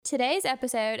Today's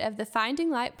episode of the Finding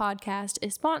Light podcast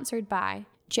is sponsored by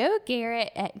Joe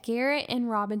Garrett at Garrett and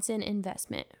Robinson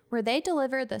Investment, where they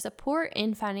deliver the support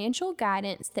and financial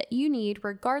guidance that you need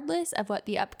regardless of what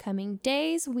the upcoming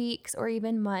days, weeks, or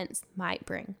even months might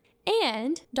bring.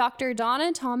 And Dr.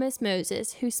 Donna Thomas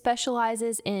Moses, who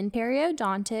specializes in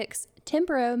periodontics,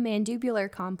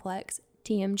 temporomandibular complex,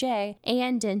 TMJ,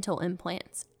 and dental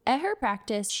implants. At her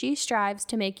practice, she strives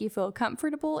to make you feel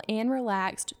comfortable and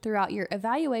relaxed throughout your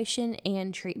evaluation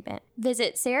and treatment.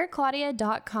 Visit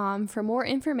sarahclaudia.com for more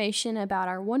information about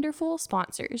our wonderful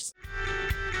sponsors.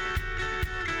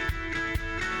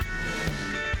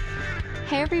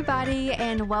 Hey everybody,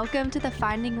 and welcome to the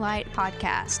Finding Light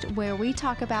podcast, where we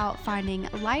talk about finding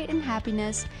light and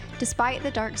happiness despite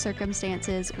the dark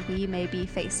circumstances we may be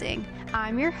facing.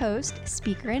 I'm your host,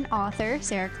 speaker and author,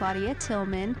 Sarah Claudia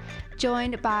Tillman,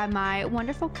 joined by my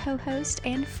wonderful co-host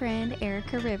and friend,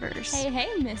 Erica Rivers. Hey,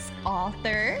 Miss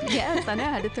Author. Yes, I know, I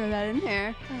had to throw that in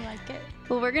there. I like it.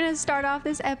 Well, we're going to start off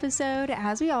this episode,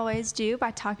 as we always do,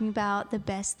 by talking about the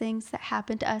best things that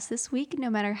happened to us this week, no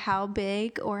matter how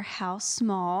big or how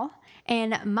small.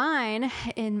 And mine,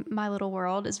 in my little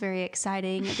world, is very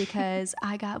exciting because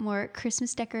I got more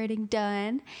Christmas decorating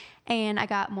done, and I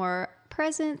got more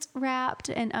presents wrapped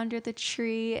and under the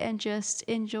tree, and just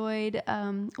enjoyed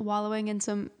wallowing in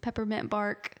some peppermint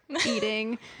bark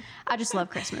eating. I just love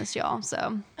Christmas, y'all.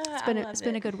 So it's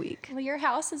been a good week. Well, your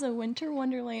house is a winter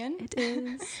wonderland. It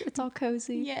is. It's all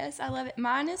cozy. Yes, I love it.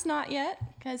 Mine is not yet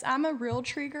because I'm a real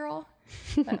tree girl,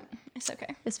 but it's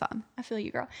okay. It's fun. I feel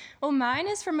you, girl. Well, mine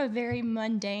is from a very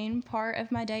mundane part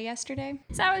of my day yesterday.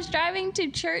 So I was driving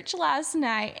to church last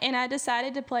night, and I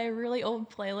decided to play a really old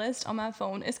playlist on my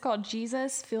phone. It's called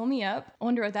Jesus Fill Me Up. I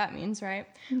wonder what that means, right?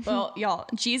 Well, y'all,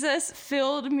 Jesus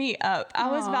filled me up.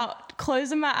 I was about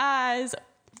closing my eyes,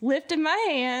 lifting my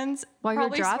hands. While you're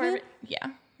driving? Yeah.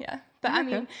 But I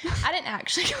mean, I didn't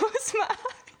actually close my eyes.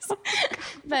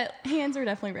 But hands are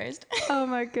definitely raised. Oh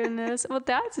my goodness. Well,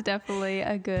 that's definitely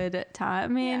a good time. I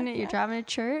mean, you're driving to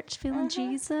church, feeling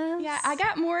Jesus. Yeah, I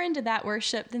got more into that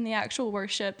worship than the actual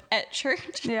worship at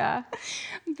church. Yeah.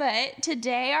 But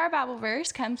today our Bible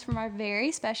verse comes from our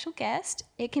very special guest.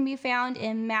 It can be found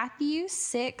in Matthew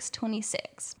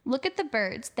 6:26. Look at the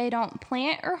birds. They don't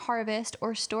plant or harvest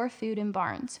or store food in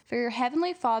barns, for your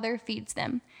heavenly Father feeds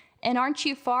them. And aren't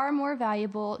you far more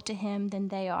valuable to him than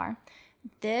they are?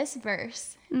 This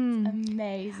verse is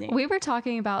amazing. We were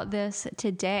talking about this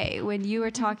today when you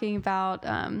were talking about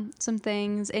some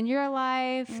things in your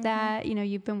life that,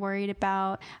 you've been worried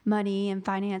about, money and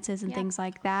finances and things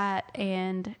like that.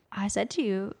 And I said to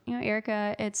you,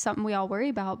 Erica, it's something we all worry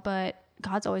about, but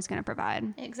God's always going to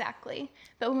provide. Exactly.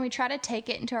 But when we try to take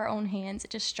it into our own hands,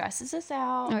 it just stresses us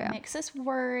out, makes us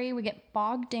worry, we get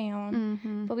bogged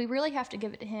down. But we really have to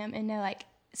give it to him and know,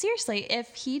 seriously,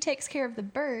 if he takes care of the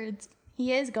birds,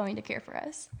 he is going to care for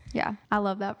us. Yeah, I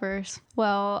love that verse.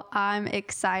 Well, I'm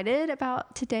excited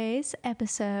about today's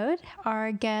episode.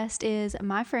 Our guest is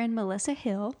my friend Melissa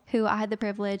Hill, who I had the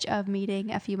privilege of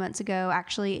meeting a few months ago,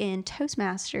 actually in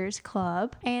Toastmasters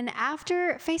Club. And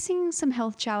after facing some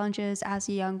health challenges as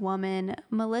a young woman,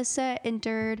 Melissa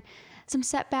endured some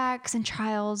setbacks and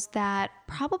trials that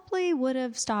probably would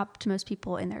have stopped most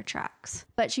people in their tracks.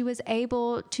 But she was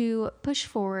able to push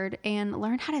forward and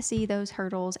learn how to see those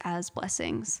hurdles as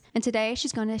blessings. And today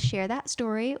she's going to share that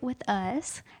story with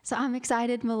us. So I'm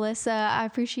excited, Melissa. I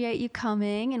appreciate you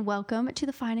coming, and welcome to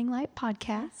the Finding Light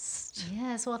podcast.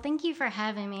 Yes, well, thank you for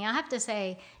having me. I have to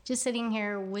say, just sitting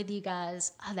here with you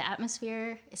guys, the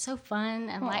atmosphere is so fun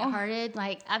and lighthearted.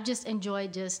 I've just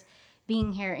enjoyed just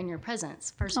being here in your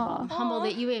presence. First of all, I'm humbled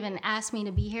that you even asked me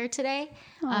to be here today.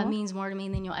 Means more to me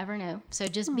than you'll ever know. So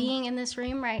just being in this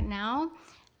room right now,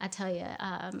 I tell you,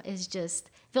 is just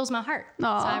fills my heart. So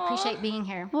I appreciate being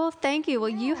here. Well, thank you. Well,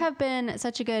 you have been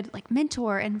such a good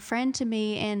mentor and friend to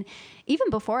me. And even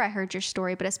before I heard your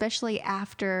story, but especially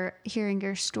after hearing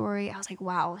your story, I was like,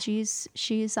 wow, she's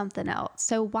something else.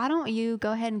 So why don't you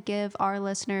go ahead and give our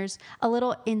listeners a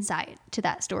little insight to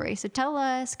that story? So tell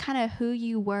us kind of who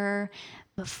you were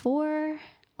before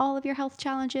all of your health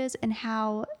challenges and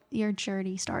how your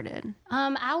journey started.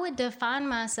 I would define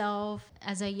myself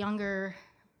as a younger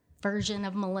version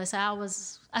of Melissa. I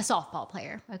was a softball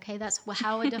player. Okay. That's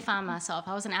how I would define myself.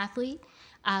 I was an athlete.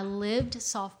 I lived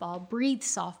softball, breathed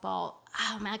softball.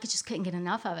 Oh man, I just couldn't get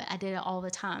enough of it. I did it all the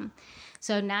time.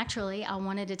 So naturally, I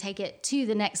wanted to take it to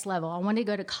the next level. I wanted to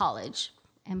go to college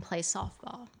and play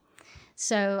softball.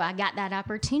 So I got that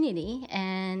opportunity,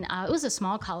 and it was a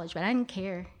small college, but I didn't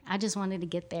care. I just wanted to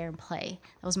get there and play.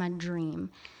 That was my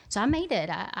dream. So I made it.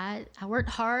 I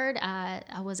worked hard. I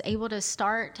was able to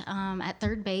start at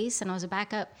third base, and I was a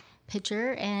backup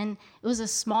pitcher. And it was a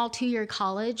small 2-year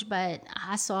college, but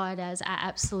I saw it as I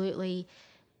absolutely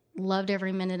loved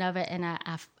every minute of it. And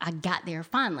I got there,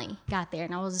 finally got there.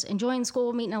 And I was enjoying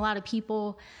school, meeting a lot of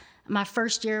people. My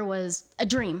first year was a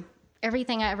dream,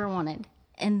 everything I ever wanted.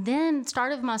 And then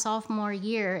start of my sophomore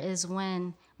year is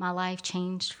when my life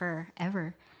changed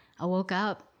forever. I woke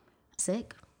up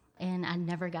sick and I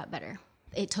never got better.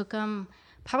 It took them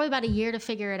probably about a year to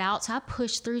figure it out. So I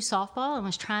pushed through softball and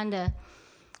was trying to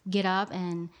get up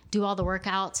and do all the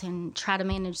workouts and try to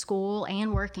manage school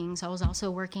and working. So I was also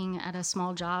working at a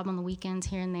small job on the weekends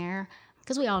here and there,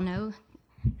 because we all know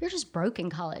you're just broke in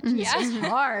college. It's just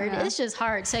hard. It's just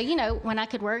hard. So, when I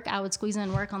could work, I would squeeze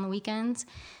in work on the weekends.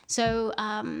 So,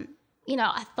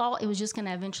 I thought it was just going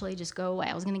to eventually just go away.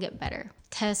 I was going to get better.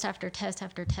 Test after test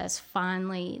after test.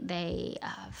 Finally, they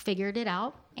figured it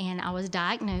out, and I was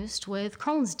diagnosed with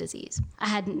Crohn's disease. I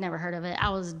had never heard of it. I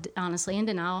was honestly in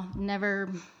denial.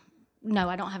 No,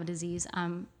 I don't have a disease.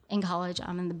 I'm in college.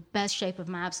 I'm in the best shape of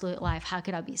my absolute life. How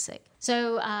could I be sick?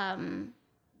 So,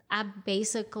 I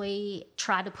basically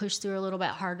tried to push through a little bit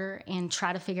harder and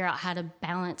try to figure out how to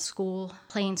balance school,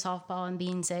 playing softball, and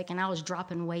being sick. And I was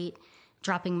dropping weight,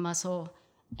 dropping muscle,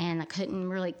 and I couldn't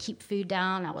really keep food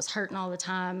down. I was hurting all the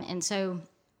time. And so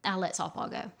I let softball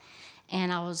go.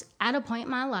 And I was at a point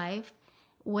in my life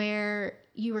where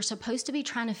you were supposed to be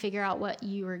trying to figure out what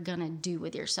you were going to do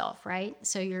with yourself, right?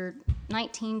 So you're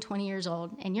 19, 20 years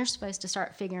old, and you're supposed to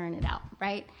start figuring it out,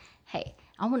 right? Hey,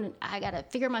 I got to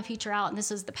figure my future out, and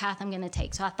this is the path I'm going to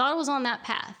take. So I thought I was on that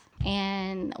path.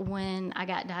 And when I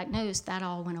got diagnosed, that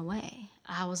all went away.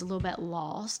 I was a little bit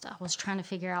lost. I was trying to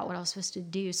figure out what I was supposed to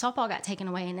do. Softball got taken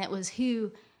away, and it was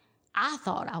who I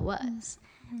thought I was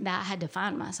that I had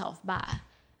defined myself by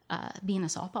being a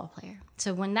softball player.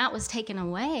 So when that was taken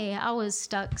away, I was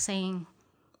stuck saying,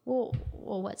 well,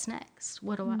 what's next?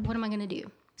 What am I going to do?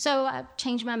 So I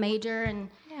changed my major and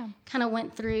kind of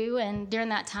went through. And during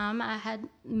that time, I had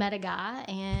met a guy,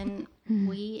 and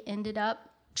we ended up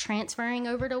transferring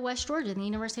over to West Georgia, the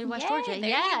University of West Georgia.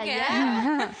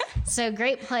 Yeah. So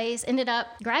great place. Ended up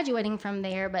graduating from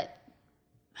there, but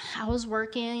I was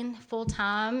working full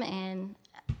time, and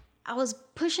I was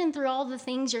pushing through all the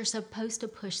things you're supposed to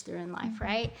push through in life,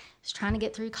 right? I was trying to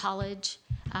get through college.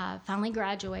 Finally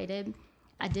graduated.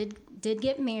 I did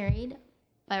get married.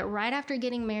 But right after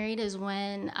getting married is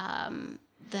when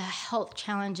the health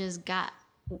challenges got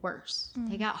worse.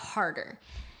 They got harder.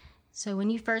 So when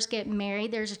you first get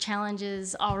married, there's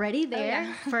challenges already there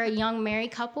for a young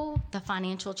married couple, the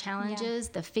financial challenges,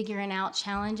 the figuring out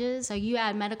challenges. So you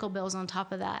add medical bills on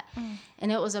top of that.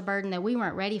 And it was a burden that we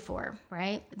weren't ready for,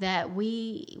 right? That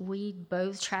we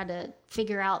both tried to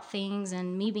figure out things,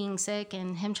 and me being sick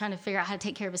and him trying to figure out how to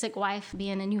take care of a sick wife,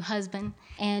 being a new husband,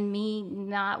 and me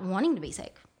not wanting to be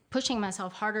sick, pushing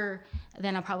myself harder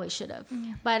than I probably should have.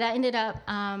 But I ended up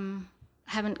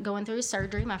going through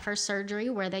surgery, my first surgery,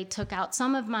 where they took out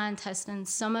some of my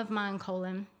intestines, some of my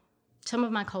colon,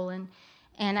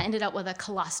 and I ended up with a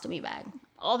colostomy bag.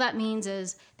 All that means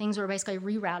is things were basically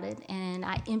rerouted, and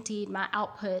I emptied my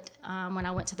output when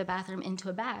I went to the bathroom into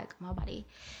a bag, my body.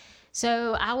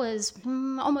 So I was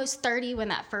almost 30 when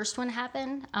that first one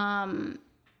happened.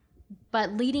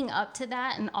 But leading up to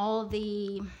that and all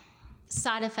the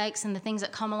side effects and the things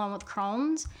that come along with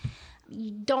Crohn's,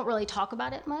 you don't really talk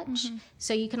about it much.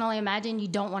 So you can only imagine you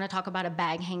don't want to talk about a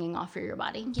bag hanging off of your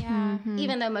body.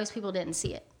 Even though most people didn't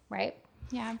see it, right?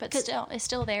 Yeah, but still, it's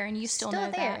still there, and you still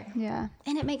know there. Yeah.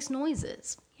 And it makes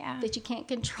noises that you can't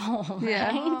control, right?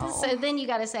 Yeah. So then you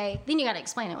got to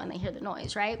explain it when they hear the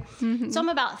noise, right? So I'm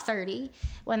about 30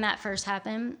 when that first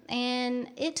happened, and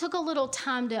it took a little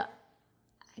time to,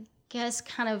 I guess,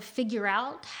 kind of figure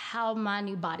out how my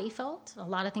new body felt. A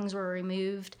lot of things were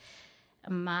removed.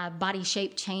 My body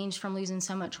shape changed from losing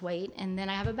so much weight. And then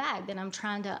I have a bag that I'm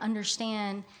trying to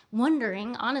understand,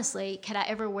 wondering, honestly, could I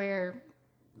ever wear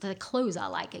the clothes I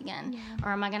like again? Or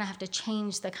am I going to have to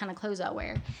change the kind of clothes I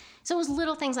wear? So it was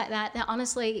little things like that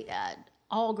honestly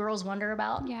all girls wonder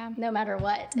about, no matter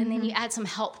what. And then you add some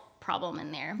health problem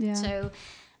in there. So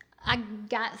I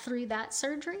got through that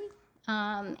surgery.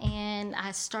 And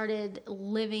I started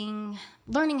learning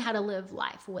how to live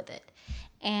life with it.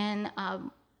 And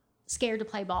scared to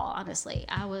play ball, honestly.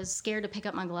 I was scared to pick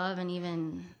up my glove and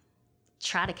even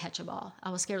try to catch a ball.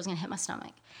 I was scared it was going to hit my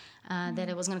stomach, that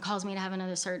it was going to cause me to have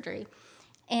another surgery.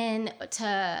 And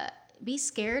to be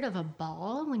scared of a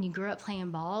ball when you grew up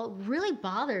playing ball really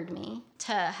bothered me.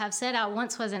 To have said I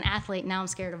once was an athlete, now I'm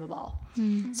scared of a ball.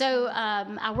 So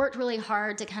I worked really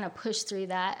hard to kind of push through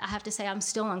that. I have to say I'm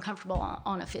still uncomfortable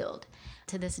on a field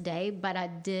to this day, but I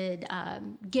did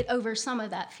get over some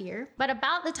of that fear. But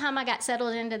about the time I got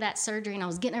settled into that surgery and I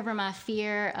was getting over my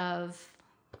fear of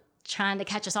trying to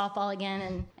catch a softball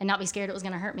again and not be scared it was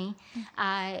going to hurt me,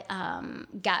 I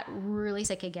got really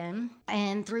sick again.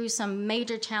 And through some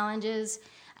major challenges,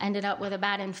 I ended up with a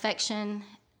bad infection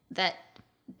that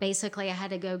basically I had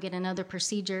to go get another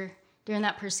procedure. During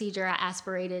that procedure, I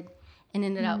aspirated and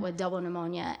ended up with double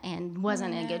pneumonia and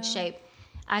wasn't in good shape.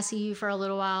 ICU for a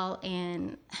little while,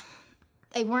 and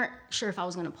they weren't sure if I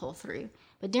was going to pull through.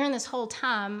 But during this whole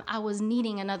time, I was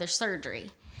needing another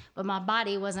surgery. But my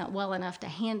body wasn't well enough to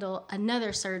handle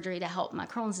another surgery to help my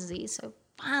Crohn's disease. So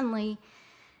finally,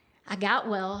 I got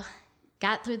well,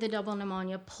 got through the double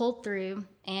pneumonia, pulled through,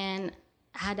 and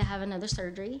I had to have another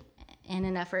surgery in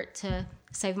an effort to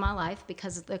save my life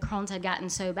because the Crohn's had gotten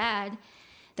so bad.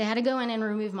 They had to go in and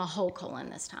remove my whole colon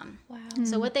this time. Wow.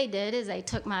 So what they did is they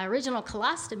took my original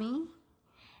colostomy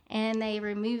and they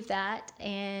removed that.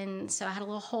 And so I had a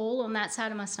little hole on that side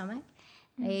of my stomach.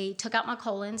 They took out my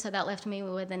colon, so that left me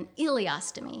with an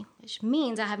ileostomy, which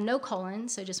means I have no colon,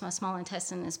 so just my small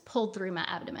intestine is pulled through my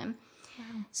abdomen. Wow.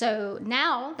 So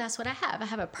now that's what I have. I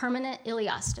have a permanent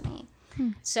ileostomy.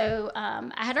 So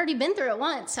I had already been through it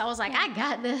once, so I was like, I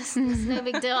got this. It's no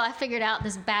big deal. I figured out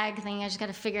this bag thing. I just got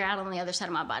to figure out on the other side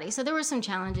of my body. So there were some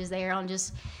challenges there on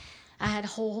just, I had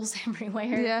holes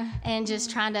everywhere and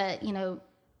just trying to,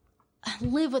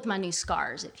 live with my new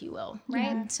scars, if you will,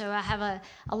 right? Yeah. So I have a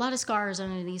lot of scars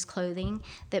under these clothing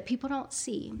that people don't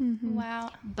see. Wow.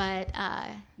 But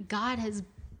God has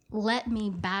let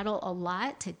me battle a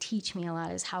lot to teach me a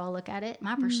lot is how I look at it.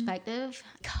 My perspective,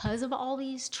 because of all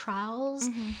these trials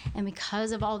and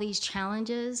because of all these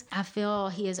challenges, I feel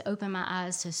he has opened my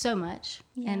eyes to so much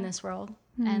in this world.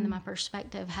 And my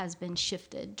perspective has been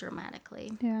shifted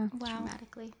dramatically. Yeah. Wow.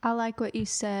 Dramatically. I like what you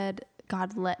said.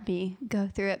 God let me go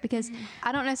through it because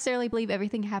I don't necessarily believe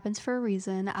everything happens for a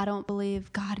reason. I don't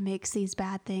believe God makes these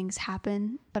bad things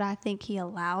happen, but I think he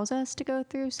allows us to go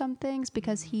through some things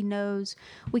because he knows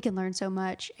we can learn so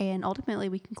much and ultimately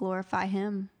we can glorify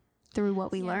him through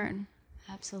what we learn.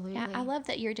 Absolutely. Yeah, I love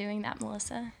that you're doing that,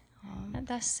 Melissa.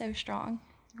 That's so strong.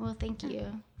 Well, thank you.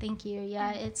 Thank you.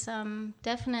 Yeah, it's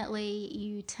definitely,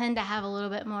 you tend to have a little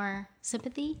bit more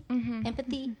sympathy,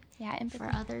 empathy for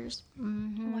others.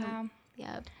 Wow.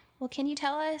 Yeah. Well, can you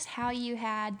tell us how you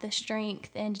had the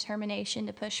strength and determination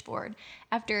to push forward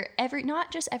after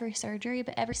not just every surgery,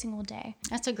 but every single day?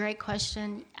 That's a great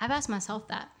question. I've asked myself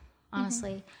that,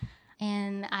 honestly.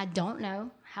 And I don't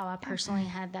know how I personally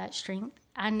had that strength.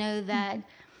 I know that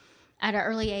at an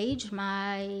early age,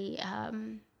 my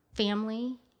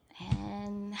family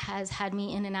has had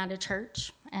me in and out of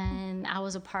church. And I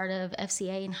was a part of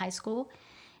FCA in high school.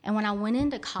 And when I went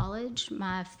into college,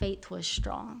 my faith was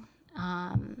strong.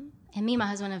 And me and my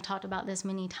husband have talked about this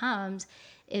many times,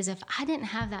 is if I didn't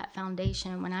have that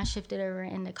foundation when I shifted over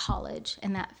into college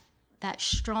and that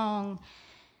strong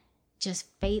just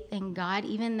faith in God,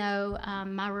 even though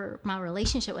my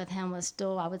relationship with him was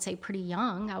still, I would say, pretty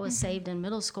young. I was saved in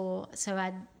middle school, so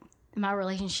my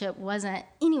relationship wasn't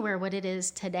anywhere what it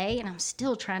is today, and I'm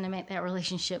still trying to make that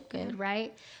relationship good,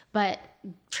 right? But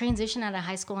transition out of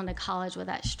high school into college with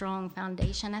that strong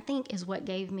foundation, I think, is what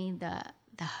gave me the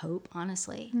hope,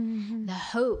 honestly. The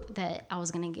hope that I was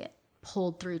going to get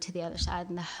pulled through to the other side,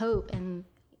 and the hope and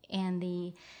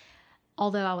the,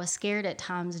 although I was scared at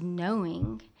times,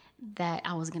 knowing that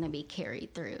I was going to be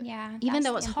carried through. Yeah. Even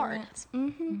though it's hard.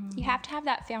 You have to have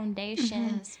that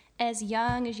foundation as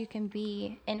young as you can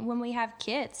be. And when we have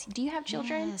kids, do you have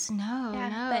children? Yes, no.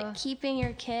 But keeping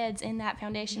your kids in that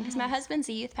foundation, because my husband's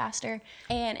a youth pastor,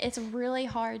 and it's really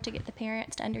hard to get the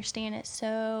parents to understand it's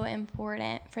so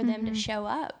important for them to show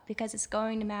up because it's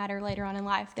going to matter later on in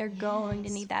life. They're going to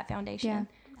need that foundation. Yeah.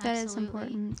 That is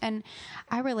important. And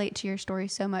I relate to your story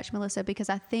so much, Melissa, because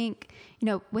I think,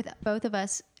 with both of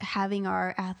us having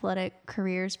our athletic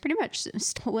careers pretty much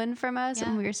stolen from us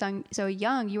when we were so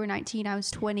young. You were 19, I was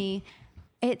 20.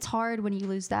 It's hard when you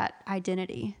lose that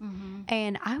identity.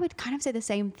 And I would kind of say the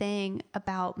same thing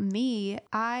about me.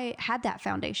 I had that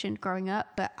foundation growing up,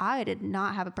 but I did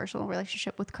not have a personal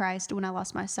relationship with Christ when I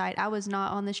lost my sight. I was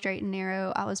not on the straight and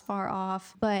narrow. I was far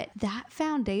off. But that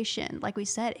foundation, like we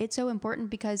said, it's so important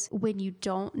because when you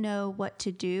don't know what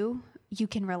to do, you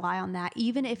can rely on that,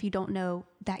 even if you don't know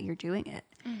that you're doing it.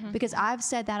 Because I've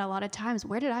said that a lot of times.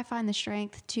 Where did I find the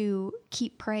strength to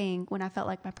keep praying when I felt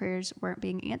like my prayers weren't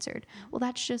being answered? Well,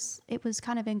 that's just, it was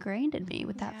kind of ingrained in me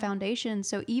with that foundation.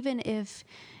 So even if,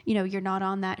 you know, you're not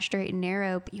on that straight and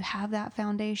narrow, but you have that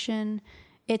foundation,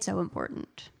 it's so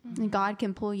important. And God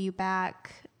can pull you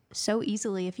back so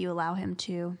easily if you allow him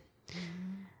to.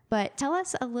 But tell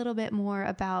us a little bit more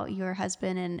about your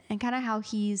husband and kind of how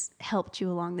he's helped you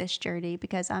along this journey,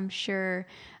 because I'm sure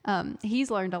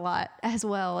he's learned a lot as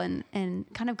well and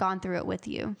kind of gone through it with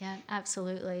you. Yeah,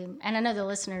 absolutely. And I know the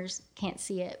listeners can't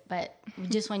see it, but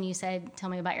just when you said, tell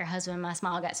me about your husband, my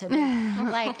smile got so big.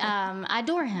 I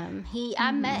adore him.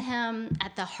 I met him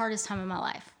at the hardest time of my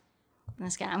life. I'm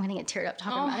going to get teared up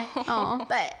talking about it.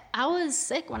 But I was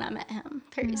sick when I met him,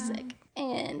 very sick.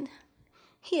 And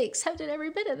he accepted every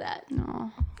bit of that.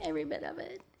 Every bit of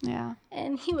it. Yeah.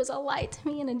 And he was a light to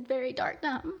me in a very dark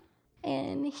time.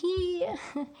 And he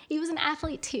was an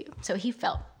athlete too. So he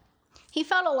felt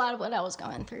a lot of what I was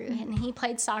going through. And he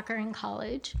played soccer in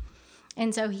college.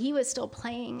 And so he was still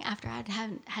playing after I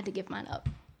had to give mine up.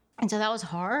 And so that was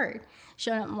hard,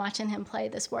 showing up and watching him play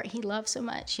the sport he loved so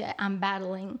much. Yet I'm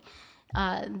battling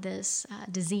this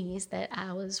disease that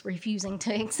I was refusing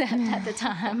to accept at the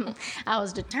time. I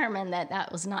was determined that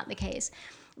was not the case.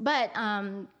 But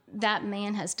that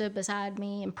man has stood beside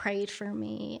me and prayed for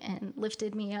me and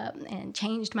lifted me up and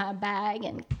changed my bag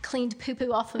and cleaned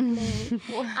poo-poo off of me.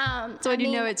 So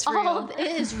you know it's real.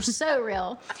 It is so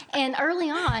real. And early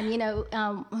on, you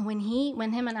know, when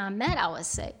him and I met, I was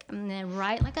sick. And then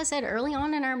like I said, early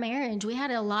on in our marriage, we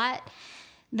had a lot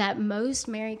that most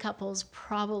married couples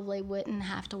probably wouldn't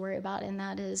have to worry about, and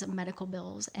that is medical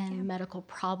bills and medical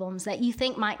problems that you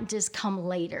think might just come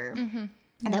later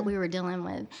that we were dealing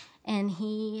with. And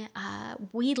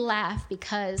we laugh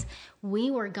because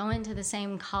we were going to the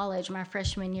same college my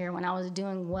freshman year when I was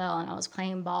doing well and I was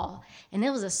playing ball. And it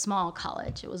was a small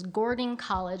college. It was Gordon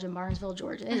College in Barnesville,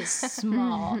 Georgia. It is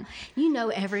small. You know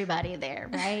everybody there,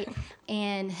 right?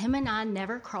 And him and I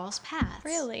never crossed paths.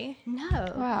 Really?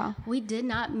 No. Wow. We did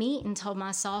not meet until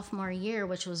my sophomore year,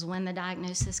 which was when the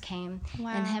diagnosis came.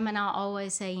 Wow. And him and I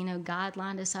always say, you know, God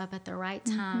lined us up at the right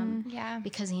time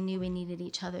because he knew we needed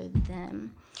each other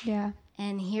then. Yeah.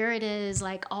 And here it is,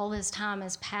 like all this time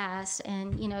has passed.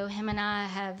 And, you know, him and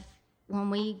I when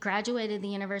we graduated the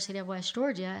University of West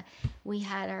Georgia, we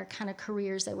had our kind of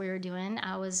careers that we were doing.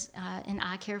 I was in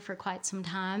eye care for quite some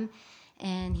time,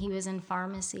 and he was in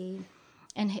pharmacy.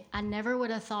 And I never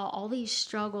would have thought all these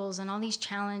struggles and all these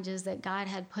challenges that God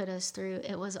had put us through,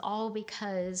 it was all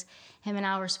because him and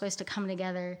I were supposed to come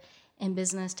together in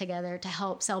business together to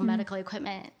help sell medical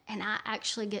equipment. And I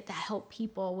actually get to help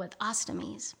people with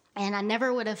ostomies. And I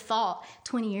never would have thought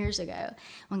 20 years ago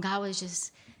when God was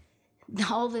just,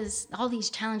 all these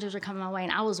challenges were coming my way,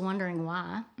 and I was wondering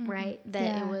why, right?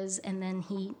 That it was, and then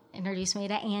he introduced me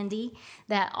to Andy,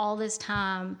 that all this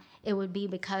time it would be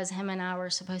because him and I were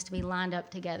supposed to be lined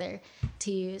up together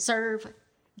to serve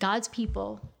God's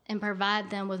people and provide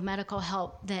them with medical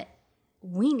help that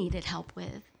we needed help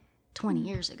with 20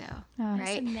 years ago, right?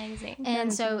 That's amazing.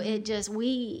 And so it just,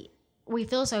 we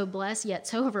feel so blessed yet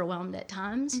so overwhelmed at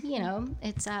times. You know,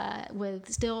 it's I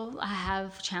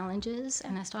have challenges,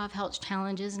 and I still have health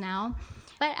challenges now.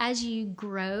 But as you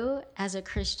grow as a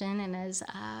Christian and as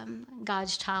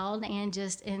God's child, and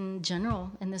just in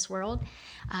general in this world,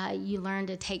 you learn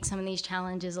to take some of these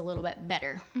challenges a little bit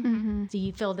better. Do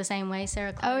you feel the same way,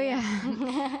 Sarah? Claudia? Oh,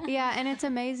 yeah. Yeah, and it's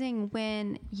amazing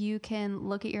when you can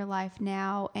look at your life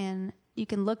now and you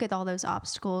can look at all those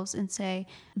obstacles and say,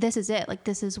 this is it. Like,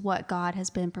 this is what God has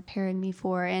been preparing me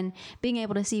for. And being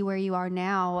able to see where you are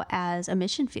now as a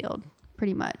mission field,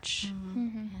 pretty much.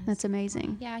 That's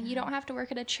amazing. Yeah, you don't have to work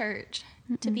at a church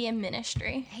to be in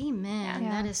ministry. Amen.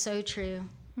 That is so true.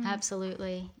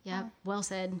 Absolutely. Yeah. Well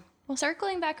said. Well,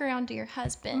 circling back around to your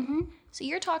husband, so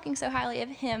you're talking so highly of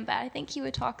him, but I think he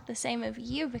would talk the same of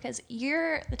you, because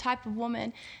you're the type of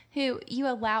woman who you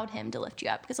allowed him to lift you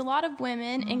up. Because a lot of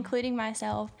women, including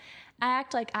myself, I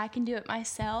act like I can do it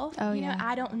myself. Oh, you know,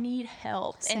 I don't need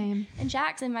help. Same. And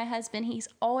Jackson, my husband, he's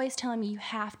always telling me, you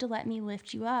have to let me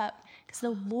lift you up, because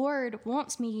the Lord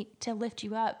wants me to lift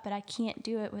you up, but I can't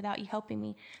do it without you helping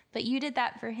me. But you did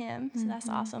that for him, so that's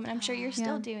awesome. And I'm sure you're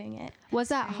still doing it. Was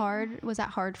that hard? Was that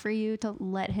hard for you to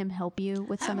let him help you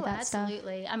with some of that stuff?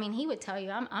 Absolutely. I mean, he would tell you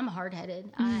I'm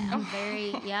hard-headed. I'm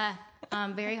very,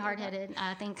 Very hard-headed.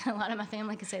 I think a lot of my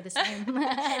family could say the same.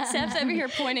 Steph's over here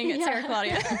pointing at Sarah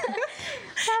Claudia.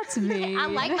 That's me. I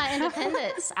like my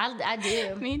independence. I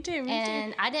do. Me too.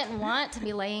 And I didn't want to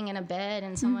be laying in a bed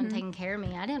and someone taking care of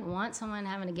me. I didn't want someone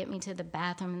having to get me to the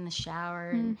bathroom and the shower.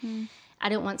 And I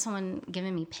didn't want someone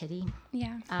giving me pity.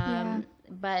 Yeah.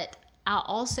 But I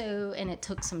also, and it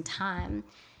took some time,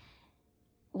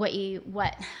 what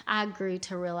I grew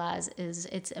to realize is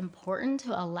it's important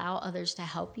to allow others to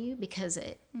help you because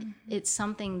it's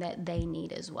something that they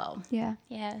need as well. Yeah.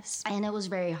 Yes. And it was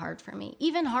very hard for me,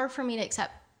 even hard for me to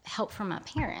accept help from my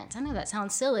parents. I know that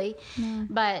sounds silly,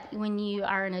 but when you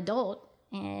are an adult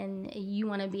and you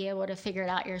want to be able to figure it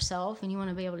out yourself and you want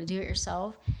to be able to do it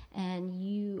yourself, and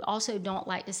you also don't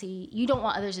want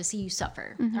others to see you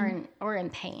suffer or in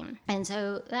pain. And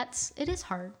so it is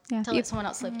hard to let someone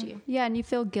else lift you. Yeah, and you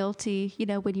feel guilty,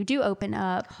 when you do open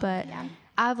up, but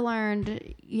I've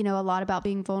learned, a lot about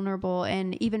being vulnerable.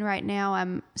 And even right now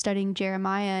I'm studying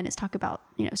Jeremiah, and it's talk about,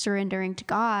 surrendering to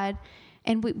God.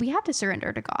 And we have to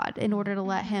surrender to God in order to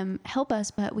let him help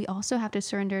us, but we also have to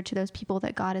surrender to those people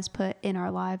that God has put in our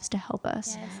lives to help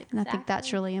us. Yes, And I think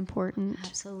that's really important.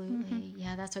 Absolutely.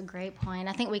 Yeah, that's a great point.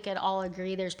 I think we could all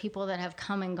agree there's people that have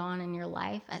come and gone in your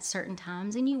life at certain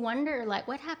times, and you wonder, like,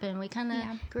 what happened? We kind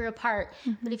of grew apart.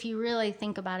 But if you really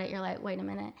think about it, you're like, wait a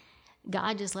minute.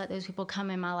 God just let those people come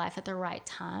in my life at the right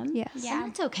time. Yes. Yeah. And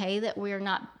it's okay that we're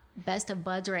not best of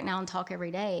buds right now and talk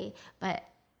every day, but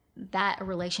that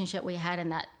relationship we had in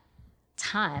that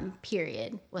time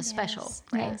period was special,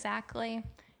 right? Yeah, exactly.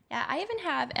 Yeah, I even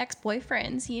have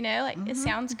ex-boyfriends, it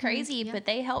sounds crazy, but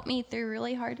they helped me through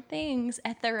really hard things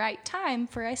at the right time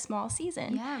for a small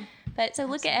season. Yeah. But so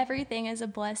look at everything as a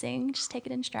blessing. Just take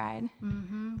it in stride.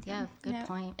 Yeah, good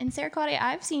point. And Sarah Claudia,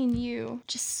 I've seen you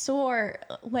just soar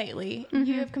lately.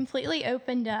 You have completely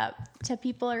opened up to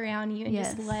people around you and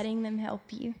just letting them help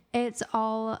you. It's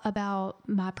all about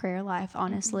my prayer life,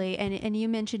 honestly. And you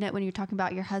mentioned it when you were talking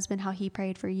about your husband, how he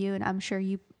prayed for you. And I'm sure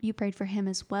you prayed for him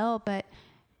as well. But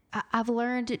I've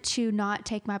learned to not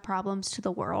take my problems to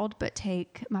the world, but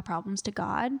take my problems to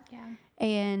God. Yeah.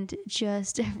 And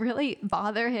just really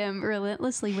bother him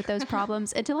relentlessly with those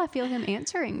problems until I feel him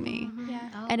answering me.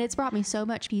 Yeah. And it's brought me so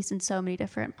much peace in so many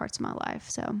different parts of my life.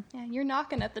 So Yeah, you're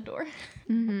knocking at the door.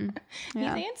 Yeah. He's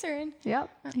answering.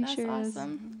 Yep, he That's sure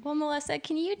awesome. Well, Melissa,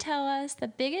 can you tell us the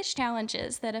biggest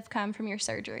challenges that have come from your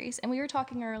surgeries? And we were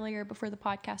talking earlier before the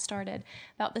podcast started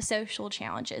about the social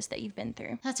challenges that you've been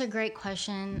through. That's a great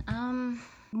question.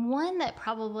 One that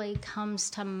probably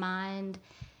comes to mind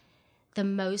the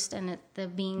most, and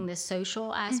being the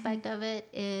social aspect of it,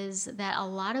 is that a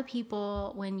lot of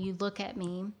people, when you look at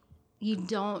me, you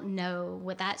don't know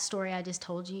what that story I just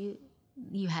told you,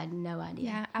 you had no idea.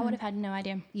 Yeah, I would have had no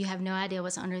idea. You have no idea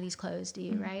what's under these clothes, do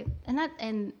you, right?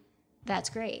 And that's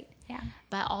great. Yeah.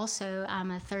 But also,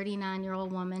 I'm a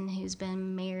 39-year-old woman who's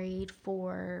been married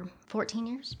for 14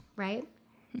 years, right?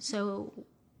 So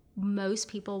most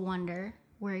people wonder,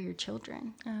 where are your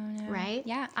children? Oh, no. Right?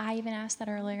 Yeah, I even asked that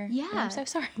earlier. Yeah. I'm so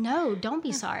sorry. No, don't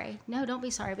be sorry. No, don't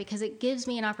be sorry, because it gives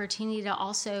me an opportunity to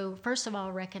also, first of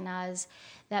all, recognize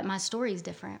that my story is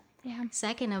different. Yeah.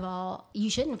 Second of all, you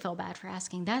shouldn't feel bad for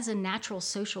asking. That's a natural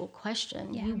social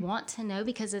question. Yeah. You want to know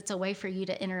because it's a way for you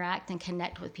to interact and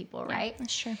connect with people, right?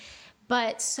 That's true.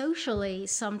 But socially,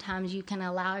 sometimes you can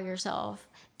allow yourself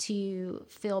to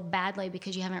feel badly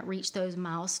because you haven't reached those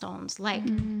milestones. Like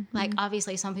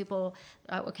obviously some people,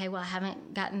 okay, well, I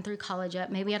haven't gotten through college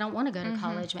yet. Maybe I don't want to go to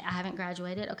college. I haven't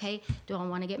graduated. Okay, do I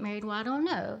want to get married? Well, I don't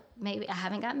know. Maybe I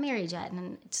haven't got married yet,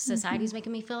 and society's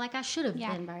making me feel like I should have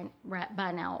been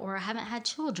by now, or I haven't had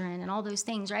children and all those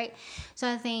things, right? So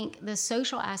I think the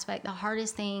social aspect, the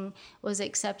hardest thing was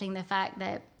accepting the fact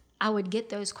that I would get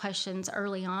those questions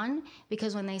early on,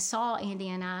 because when they saw Andy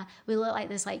and I, we looked like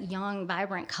this young,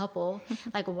 vibrant couple.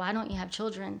 Like, why don't you have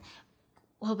children?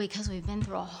 Well, because we've been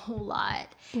through a whole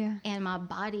lot. Yeah. And my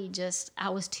body I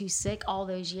was too sick all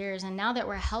those years. And now that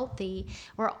we're healthy,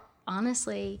 we're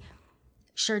honestly,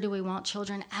 sure, do we want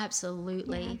children?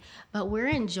 Absolutely. Yeah. But we're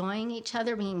enjoying each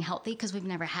other being healthy because we've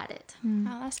never had it. Oh,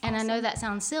 that's awesome. And I know that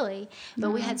sounds silly,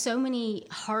 but we had so many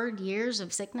hard years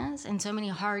of sickness and so many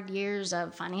hard years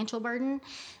of financial burden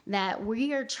that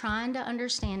we are trying to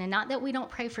understand. And not that we don't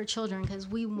pray for children, because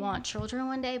we want children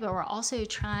one day, but we're also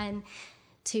trying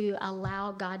to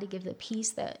allow God to give the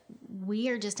peace that we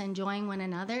are just enjoying one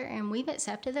another. And we've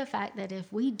accepted the fact that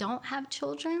if we don't have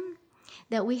children,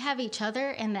 that we have each other,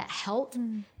 and that health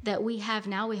that we have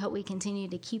now, we hope we continue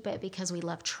to keep it, because we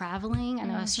love traveling. I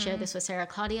know I shared this with Sarah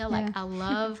Claudia.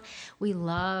 We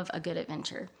love a good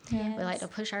adventure. Yes. We like to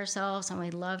push ourselves, and we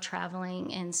love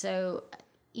traveling. And so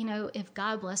you know, if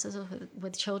God blesses us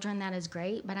with children, that is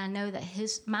great. But I know that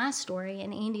my story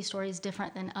and Andy's story is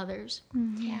different than others.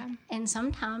 Mm-hmm. Yeah. And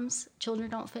sometimes children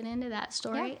don't fit into that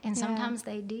story, and sometimes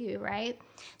they do, right?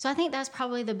 So I think that's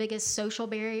probably the biggest social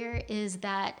barrier, is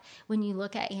that when you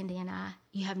look at Andy and I,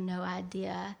 you have no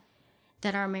idea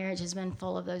that our marriage has been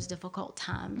full of those difficult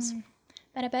times. Mm-hmm.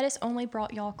 But I bet it's only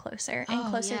brought y'all closer and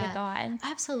closer to God.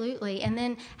 Absolutely. And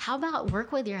then how about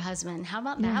work with your husband? How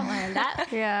about that one?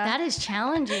 That is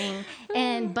challenging,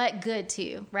 but good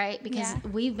too, right? Because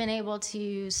we've been able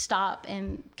to stop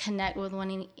and connect with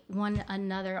one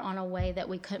another on a way that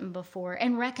we couldn't before,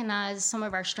 and recognize some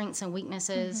of our strengths and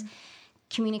weaknesses.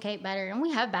 Communicate better. And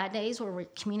we have bad days where we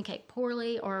communicate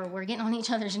poorly, or we're getting on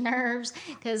each other's nerves,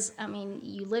 because I mean,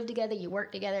 you live together, you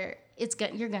work together,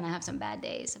 you're going to have some bad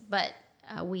days, but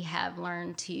we have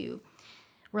learned to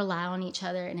rely on each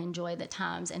other and enjoy the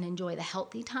times and enjoy the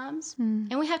healthy times.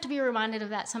 And we have to be reminded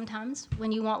of that sometimes.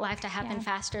 When you want life to happen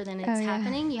faster than it's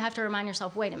happening, you have to remind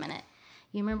yourself, wait a minute.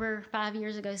 You remember 5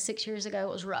 years ago, 6 years ago,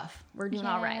 it was rough. We're doing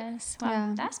all right.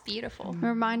 Wow, that's beautiful.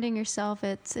 Reminding yourself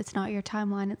it's not your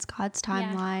timeline, it's God's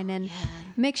timeline, and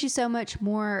makes you so much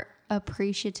more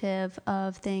appreciative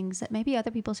of things that maybe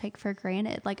other people take for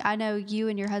granted. Like, I know you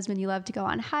and your husband, you love to go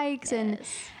on hikes and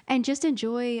just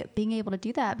enjoy being able to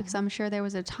do that, because I'm sure there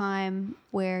was a time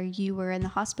where you were in the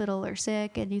hospital or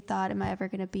sick and you thought, am I ever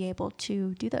going to be able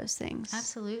to do those things?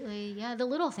 Absolutely. Yeah. The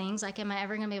little things, like, am I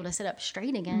ever going to be able to sit up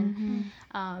straight again?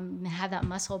 And have that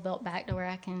muscle built back to where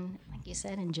I can, like you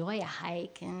said, enjoy a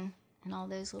hike and all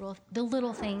those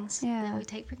little things that we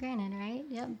take for granted, right?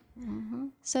 Yep.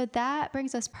 So that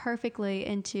brings us perfectly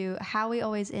into how we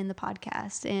always end the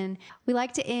podcast. And we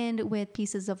like to end with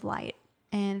pieces of light.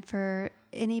 And for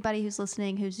anybody who's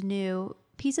listening who's new,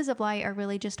 pieces of light are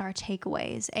really just our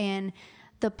takeaways and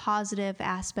the positive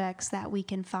aspects that we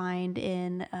can find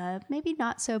in a maybe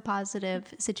not so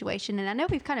positive situation. And I know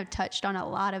we've kind of touched on a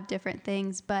lot of different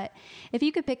things, but if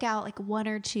you could pick out like one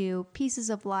or two pieces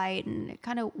of light and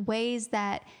kind of ways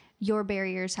that your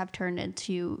barriers have turned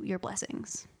into your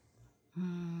blessings.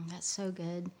 That's so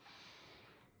good.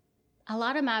 A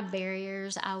lot of my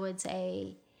barriers, I would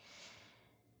say,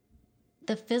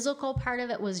 the physical part of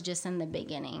it was just in the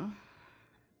beginning.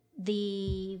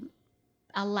 The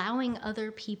allowing other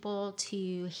people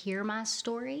to hear my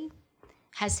story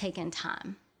has taken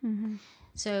time.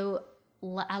 So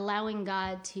allowing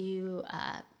God to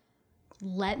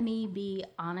let me be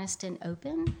honest and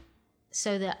open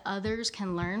so that others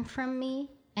can learn from me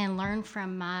and learn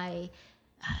from my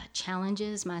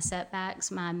challenges, my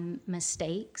setbacks, my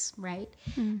mistakes, right?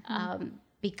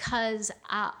 Because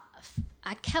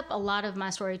I kept a lot of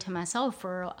my story to myself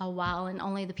for a while, and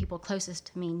only the people closest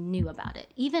to me knew about it.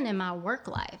 Even in my work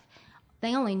life,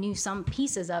 they only knew some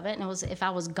pieces of it, and it was if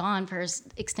I was gone for an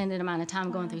extended amount of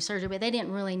time going through surgery, but they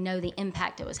didn't really know the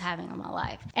impact it was having on my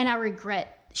life. And I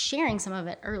regret sharing some of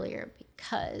it earlier,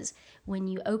 because when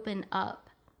you open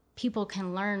up, people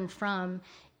can learn from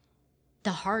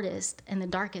the hardest and the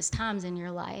darkest times in your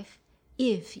life,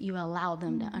 if you allow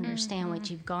them to understand what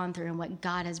you've gone through and what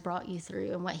God has brought you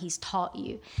through and what he's taught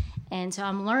you. And so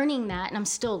I'm learning that, and I'm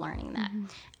still learning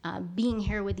that. Being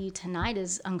here with you tonight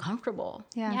is uncomfortable.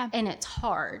 And it's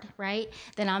hard, right?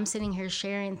 That I'm sitting here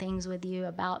sharing things with you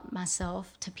about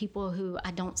myself to people who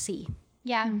I don't see.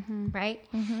 Right?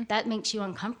 That makes you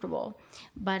uncomfortable.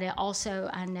 But it also,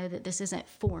 I know that this isn't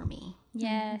for me.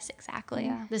 Yes,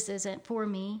 exactly. This isn't for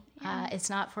me.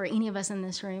 It's not for any of us in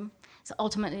this room. It's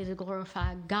ultimately to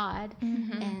glorify God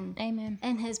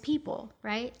and his people,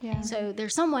 right? So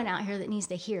there's someone out here that needs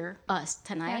to hear us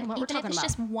tonight. What we're talking if it's about.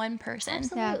 just one person.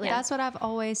 Absolutely. That's what I've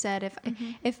always said.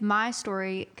 If my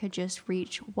story could just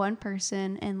reach one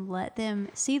person and let them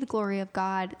see the glory of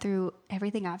God through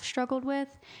everything I've struggled with,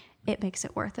 it makes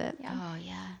it worth it. Oh,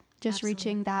 yeah. Just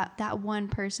reaching that one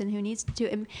person who needs to.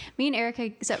 And me and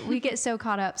Erica, we get so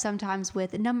caught up sometimes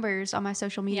with numbers on my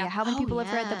social media. How many people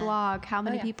have read the blog? How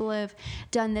many people have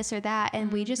done this or that?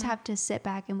 And we just have to sit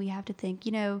back and we have to think,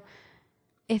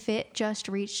 if it just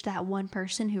reached that one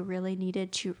person who really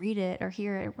needed to read it or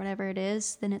hear it or whatever it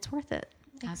is, then it's worth it.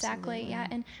 Exactly. Yeah.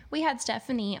 And we had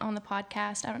Stephanie on the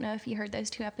podcast. I don't know if you heard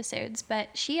those 2 episodes, but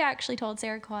she actually told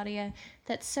Sarah Claudia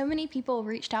that so many people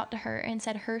reached out to her and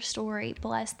said her story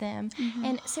blessed them.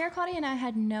 And Sarah Claudia and I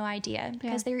had no idea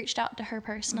because they reached out to her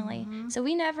personally. So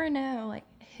we never know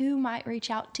who might reach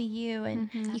out to you, and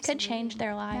you could change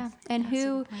their life. And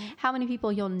how many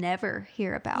people you'll never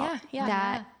hear about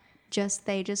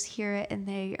they just hear it and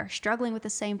they are struggling with the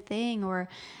same thing, or,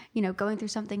 you know, going through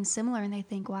something similar, and they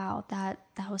think, wow, that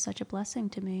was such a blessing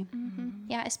to me.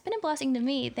 Yeah, it's been a blessing to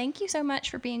me. Thank you so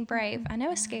much for being brave. I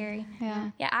know it's scary.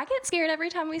 Yeah. Yeah, I get scared every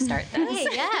time we start this.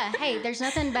 Hey, there's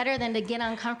nothing better than to get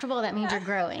uncomfortable. That means you're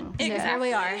growing. So here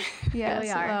we are. Yes. Here we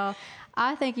are. Well,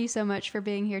 I thank you so much for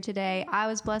being here today. I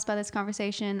was blessed by this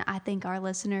conversation. I think our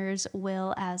listeners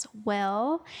will as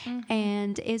well.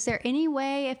 And is there any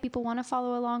way, if people want to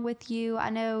follow along with you, I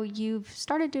know you've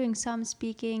started doing some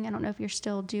speaking. I don't know if you're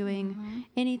still doing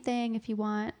anything, if you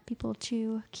want people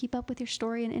to keep up with your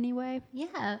story in any way.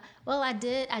 Yeah. Well, I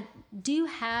do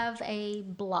have a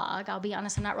blog. I'll be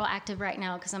honest, I'm not real active right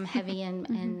now because I'm heavy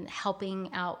in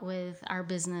helping out with our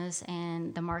business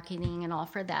and the marketing and all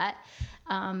for that.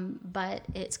 But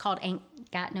it's called Ain't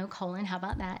Got No Colon. How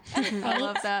about that? I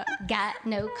love that. Got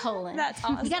No Colon. That's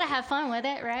awesome. You got to have fun with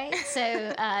it, right?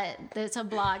 So there's a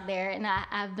blog there, and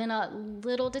I've been a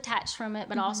little detached from it,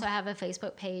 but also have a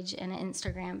Facebook page and an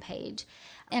Instagram page.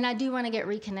 And I do want to get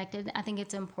reconnected. I think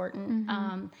it's important.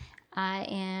 I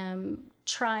am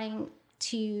trying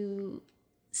to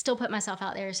still put myself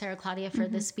out there, Sarah Claudia, for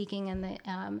the speaking and the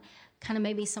kind of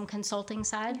maybe some consulting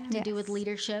side to do with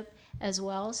leadership as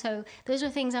well. So those are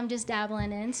things I'm just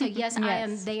dabbling in. So yes, I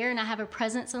am there and I have a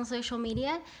presence on social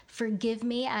media. Forgive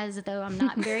me as though I'm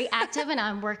not very active, and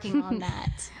I'm working on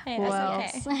that. Hey,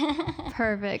 that's okay.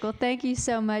 Perfect. Well, thank you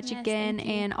so much again.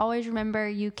 And always remember,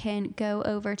 you can go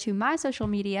over to my social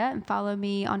media and follow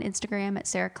me on Instagram at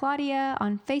Sarah Claudia,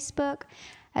 on Facebook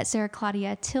at Sarah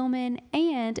Claudia Tillman,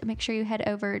 and make sure you head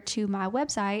over to my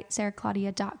website,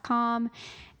 sarahclaudia.com,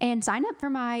 and sign up for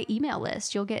my email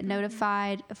list. You'll get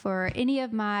notified for any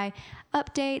of my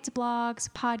updates, blogs,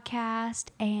 podcasts,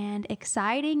 and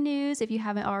exciting news. If you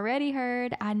haven't already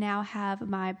heard, I now have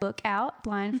my book out,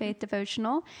 Blind Faith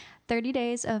Devotional, 30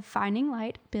 Days of Finding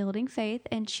Light, Building Faith,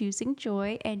 and Choosing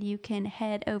Joy. And you can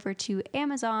head over to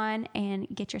Amazon and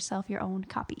get yourself your own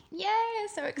copy. Yay,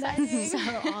 so exciting. So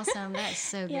awesome. That's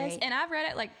so Yes, great. and I've read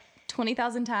it like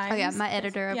 20,000 times. Oh yeah, my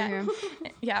editor over here.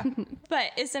 Yeah,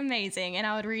 but it's amazing, and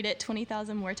I would read it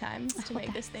 20,000 more times to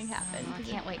make this thing happen. I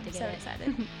can't wait to get So it.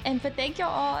 excited. But thank y'all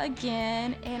all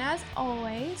again, and as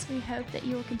always, we hope that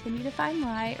you will continue to find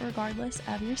light regardless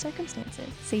of your circumstances.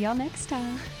 See y'all next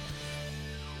time.